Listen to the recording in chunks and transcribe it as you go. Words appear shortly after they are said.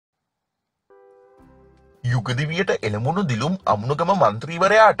යුගදිවියට එළඹුණු දිලුම් අමුණුගම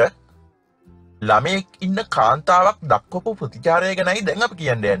මන්ත්‍රීවරයාට ළමයෙක් ඉන්න කාන්තාවක් දක්වපු ප්‍රතිචාරය ගැනයි දැන් අපි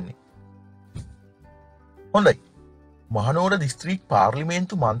කියන්න යන්නේ. හොඳයි. මහනුවර දිස්ත්‍රික්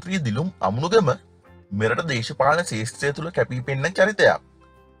පාර්ලිමේන්තු මන්ත්‍රී දිලුම් අමුණුගම මෙරට දේශපාලන ශේෂ්ත්‍රය තුළ කැපී පෙනෙන චරිතයක්.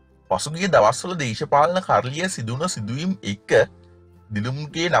 පසුගිය දවස්වල දේශපාලන කරලිය සිදුවන සිදුවීම් එක්ක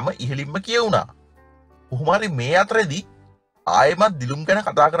දිලුම්ගේ නම ඉහළින්ම කියවුණා. කොහොම හරි මේ අතරේදී ආයෙමත් දිලුම් ගැන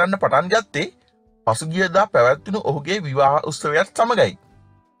කතා කරන්න පටන් ගත්තේ පසුගියදා පැවැත්වුණු ඔහුගේ විවාහ උත්සවයත් සමගයි.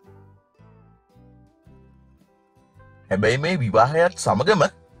 හැබැයි මේ විවාහයත් සමගම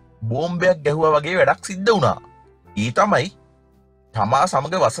බෝම්බයක් ගැහුවා වගේ වැඩක් සිද්ධ වුණා. ඒ තමයි තමා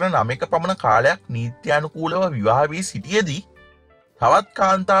සමග වසර 9ක පමණ කාලයක් නීත්‍යානුකූලව විවාහ වී සිටියේදී තවත්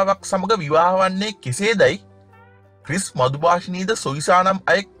කාන්තාවක් සමග විවාහ වන්නේ කෙසේදයි ක්‍රිස් මදුභාෂිනීද සොයිසා නම්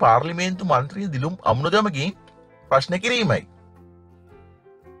අයෙක් පාර්ලිමේන්තු මන්ත්‍රී දිලුම් අමුණුගමගෙන් ප්‍රශ්න කිරීමයි.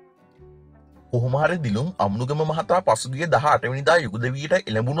 කොහොම හරි දිලුම් අමුණුගම මහතා පසුගිය 18 වෙනිදා යුගදවියට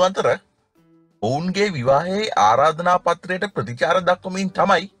එළඹුණු අතර ඔවුන්ගේ විවාහයේ ආරාධනා පත්‍රයට ප්‍රතිචාර දක්වමින්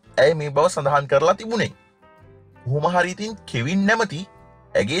තමයි ඇය මේ බව සඳහන් කරලා තිබුණේ. කොහොම හරි ඉතින් කෙවින් නැමැති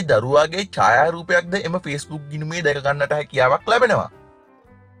ඇගේ දරුවාගේ ඡායාරූපයක්ද එම Facebook ගිණුමේ දැක ගන්නට හැකියාවක් ලැබෙනවා.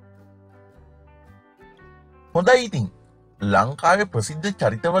 හොඳයි ඉතින් ලංකාවේ ප්‍රසිද්ධ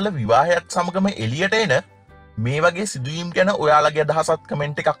චරිතවල විවාහයත් සමගම එළියට එන මේ වගේ සිදුවීම් ගැන ඔයාලගේ අදහසත්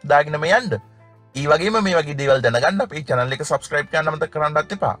කමෙන්ට් එකක් දාගෙනම යන්න. ඒ වගේම මේ වගේ දේවල් දැනගන්න අපේ channel එක subscribe කරන්න අමතක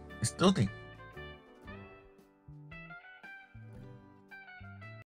කරන්නත් එපා. ස්තුතියි.